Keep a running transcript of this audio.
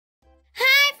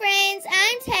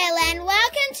I'm Taylor and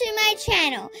welcome to my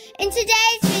channel. In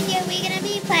today's video we're going to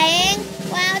be playing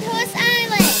Wild Horse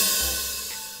Island.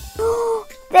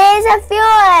 There's a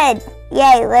fjord!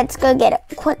 Yay, let's go get it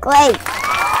quickly.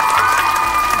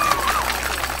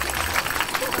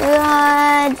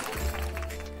 Good.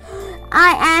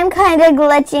 I am kind of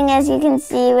glitching, as you can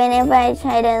see. Whenever I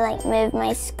try to move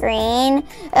my screen,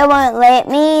 it won't let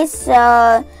me,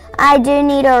 so I do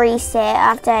need a reset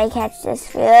after I catch this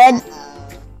food.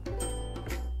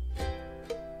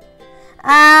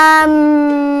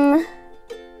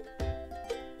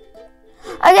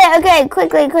 Okay,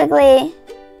 quickly.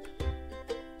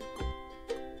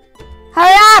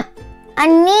 Hurry up! I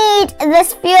need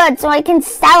this food so I can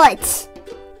sell it.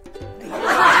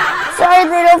 Sorry,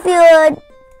 little fjord.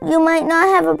 You might not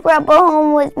have a proper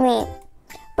home with me,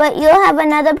 but you'll have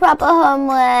another proper home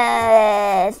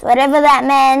with whatever that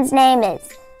man's name is.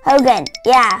 Hogan.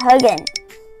 Yeah, Hogan.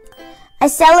 I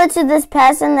sell it to this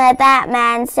person, that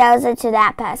man sells it to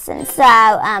that person. So,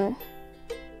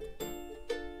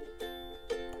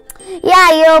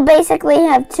 yeah, you'll basically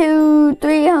have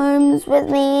 2-3 homes with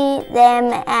me,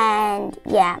 them, and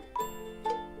yeah.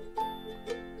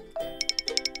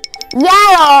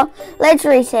 Yeah, let's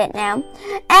reset now.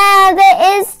 And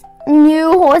there is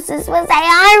new horses for sale.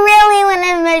 I really want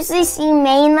to mostly see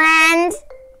mainland.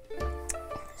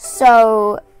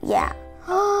 So, yeah.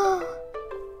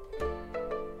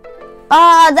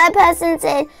 Oh, that person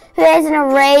said who has an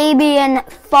Arabian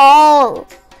foal.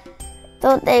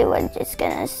 Thought they were just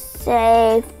gonna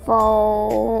say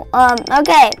foal.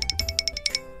 Okay.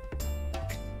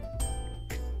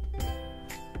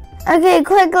 Okay,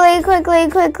 quickly.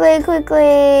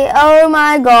 Oh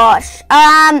my gosh.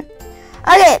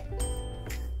 Okay.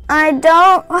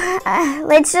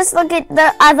 Let's just look at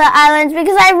the other islands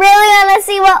because I really want to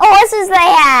see what horses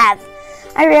they have.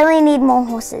 I really need more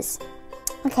horses.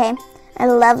 Okay. I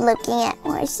love looking at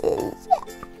horses.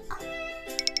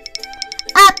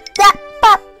 Up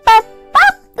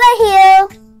the hill.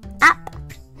 Up.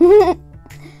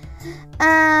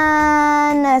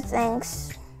 No thanks.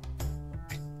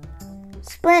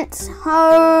 Sprint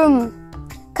home.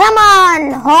 Come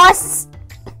on, horse.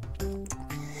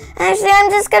 Actually, I'm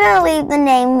just gonna leave the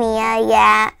name Mia.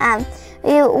 Yeah.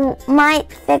 We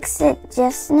might fix it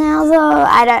just now, though.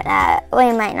 I don't know.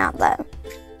 We might not, though.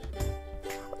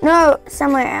 No,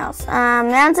 somewhere else.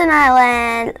 Mountain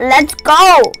Island. Let's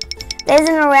go. There's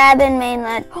an Arabian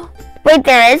mainland. Wait,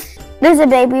 there's a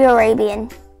baby Arabian.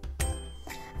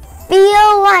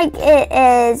 Feel like it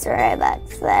is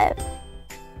Roblox, though.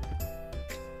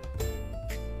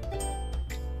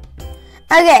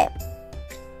 Okay.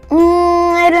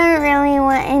 I don't really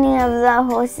want any of the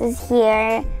horses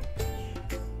here.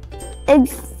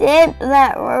 Except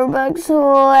that Roblox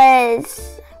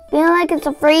horse. I feel like it's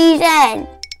a Frisian.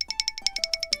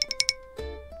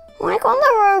 Why can't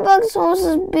the Roblox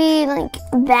horses be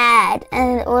bad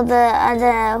and all the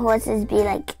other horses be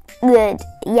good?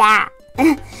 Yeah.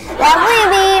 That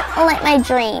would be my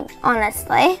dream,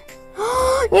 honestly.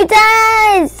 It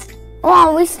does!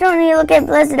 Well, we still need to look at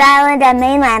Blizzard Island and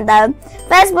mainland, though.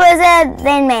 First Blizzard,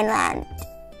 then mainland.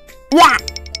 Yeah.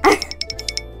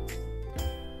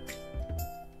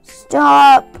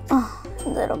 Stop. Oh, a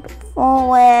little bit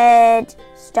forward.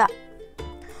 Stop.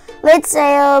 Let's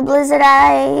sail Blizzard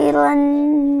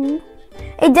Island.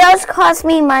 It does cost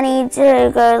me money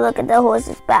to go look at the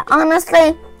horses, but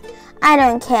honestly, I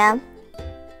don't care.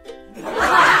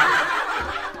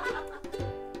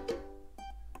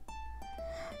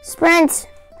 Sprint.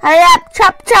 Hurry up.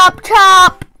 Chop.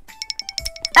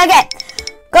 Okay.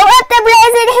 Go up the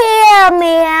Blizzard Hill,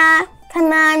 Mia.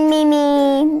 Come on,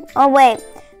 Mimi. Oh, wait.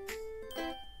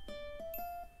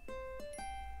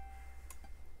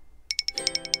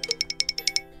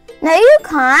 No, you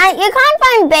can't. You can't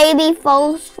find baby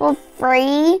foals for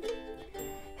free.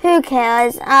 Who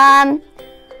cares?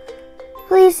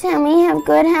 Please tell me you have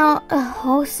good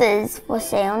horses for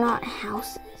sale, not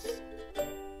houses.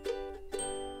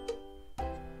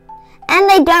 And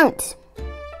they don't.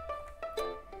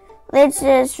 Let's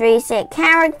just reset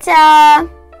character.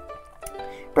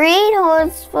 Breed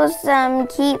horse for some,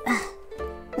 keep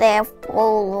their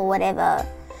foal or whatever.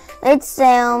 Let's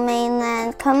sail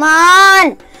mainland. Come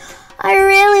on! I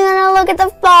really want to look at the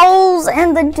foals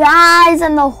and the dyes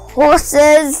and the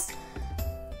horses.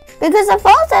 Because the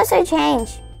foals also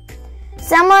change.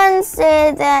 Someone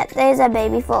said that there's a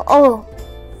baby foal. Oh,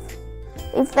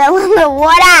 it fell in the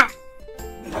water.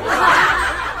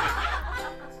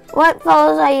 What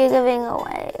foals are you giving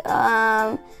away?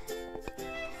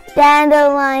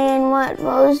 Dandelion, what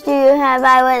foals do you have?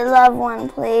 I would love one,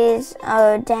 please.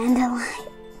 Oh, dandelion.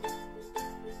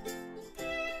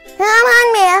 Come on,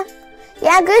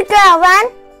 good girl,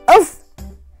 run. Oof.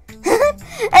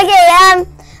 Okay,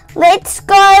 let's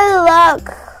go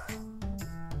look.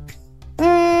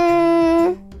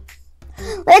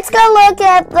 Let's go look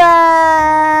at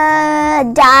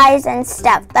the dyes and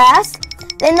stuff first.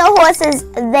 Then the horses,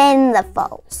 then the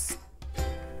foals.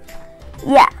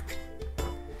 Yeah.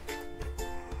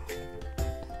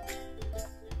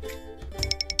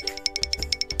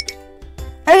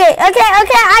 Okay,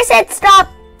 I said stop.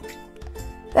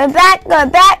 Go back.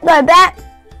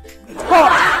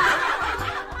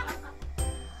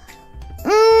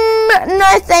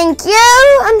 No thank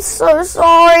you. I'm so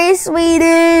sorry,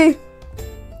 sweetie.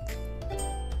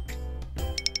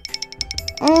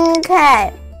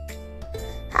 Okay.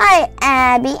 Hi,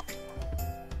 Abby.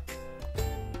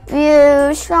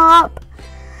 View shop.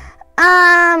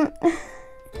 A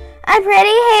pretty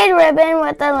hair ribbon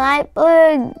with a light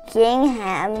blue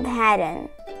gingham pattern.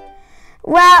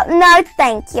 Well, no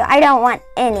thank you. I don't want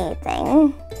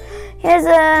anything. Here's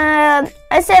a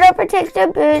set of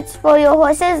protective boots for your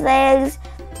horse's legs,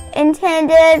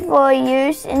 intended for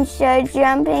use in show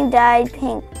jumping, dyed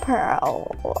pink pearl.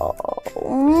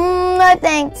 No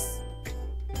thanks.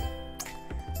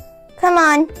 Come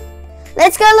on.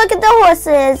 Let's go look at the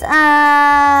horses.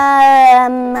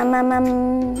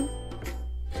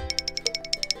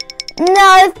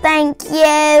 No, thank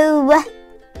you.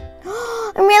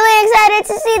 I'm really excited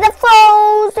to see the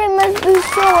foals. They must be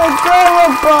so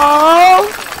adorable.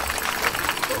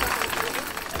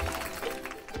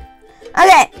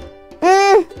 Okay.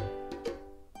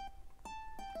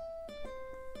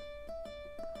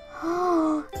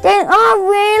 They are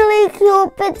really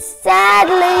cute, but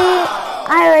sadly,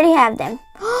 I already have them.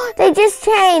 They just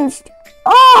changed.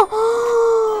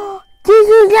 Oh, this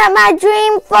is at my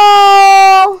dream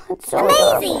foal. It's so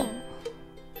amazing. Adorable.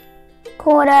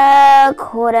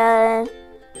 Quarter.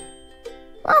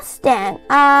 Mustang.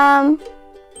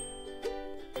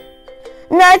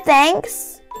 No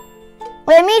thanks.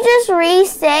 Let me just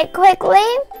reset quickly.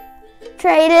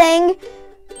 Trading.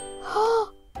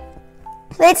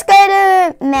 Let's go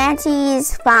to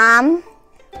Mattie's farm.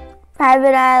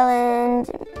 Private island.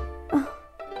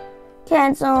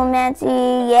 Cancel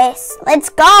Mattie. Yes. Let's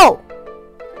go.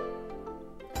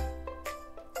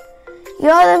 You're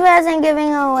the person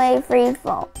giving away free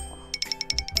foal.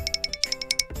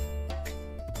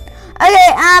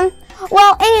 Okay,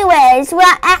 well, anyways, we're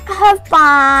at her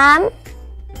farm.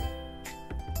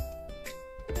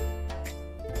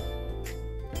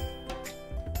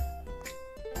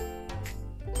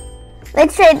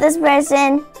 Let's trade this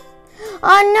person.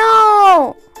 Oh,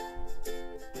 no.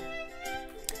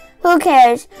 Who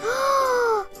cares?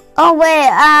 Oh, wait,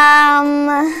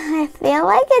 I feel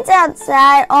like it's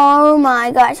outside. Oh,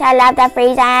 my gosh, I love that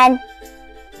freezing.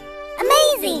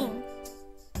 Amazing.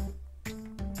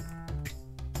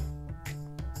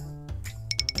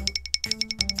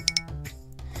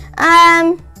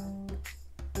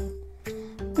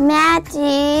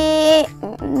 Mattie,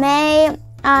 may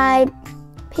I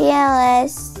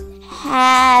PLS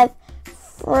have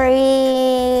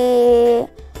free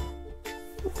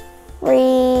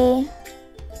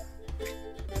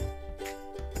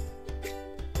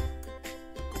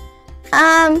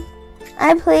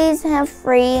I please have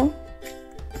free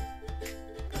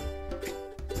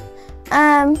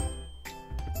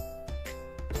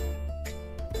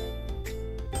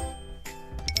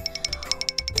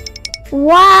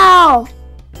wow.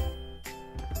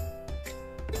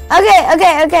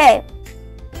 Okay.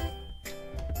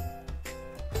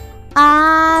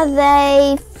 Are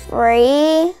they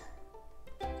free?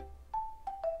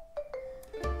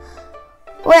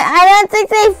 Wait, I don't think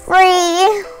they're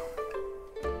free.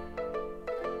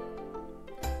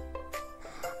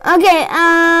 Okay,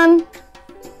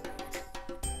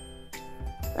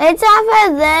 let's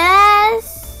offer this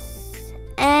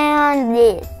and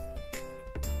this.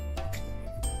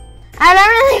 I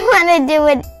don't really want to do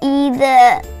it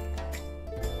either.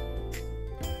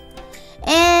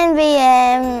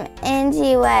 NVM,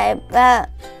 NGY, but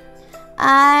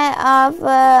I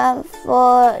offer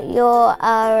for your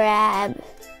Arab.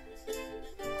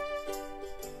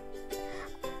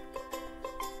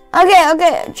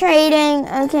 Okay, trading.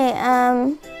 Okay,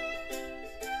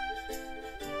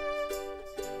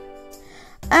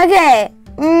 okay.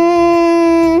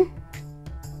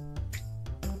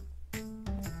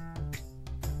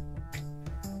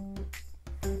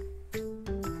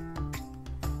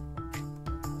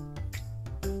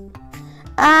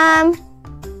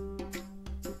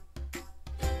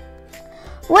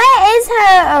 Where is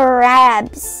her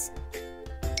Arabs?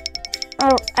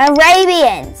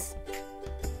 Arabians.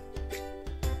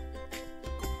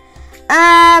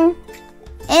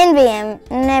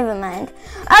 NVM, never mind.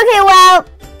 Okay, well,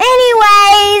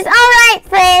 anyways, alright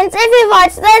friends, if you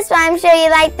watched this one, I'm sure you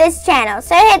like this channel.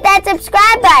 So hit that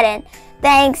subscribe button.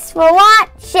 Thanks for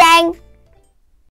watching.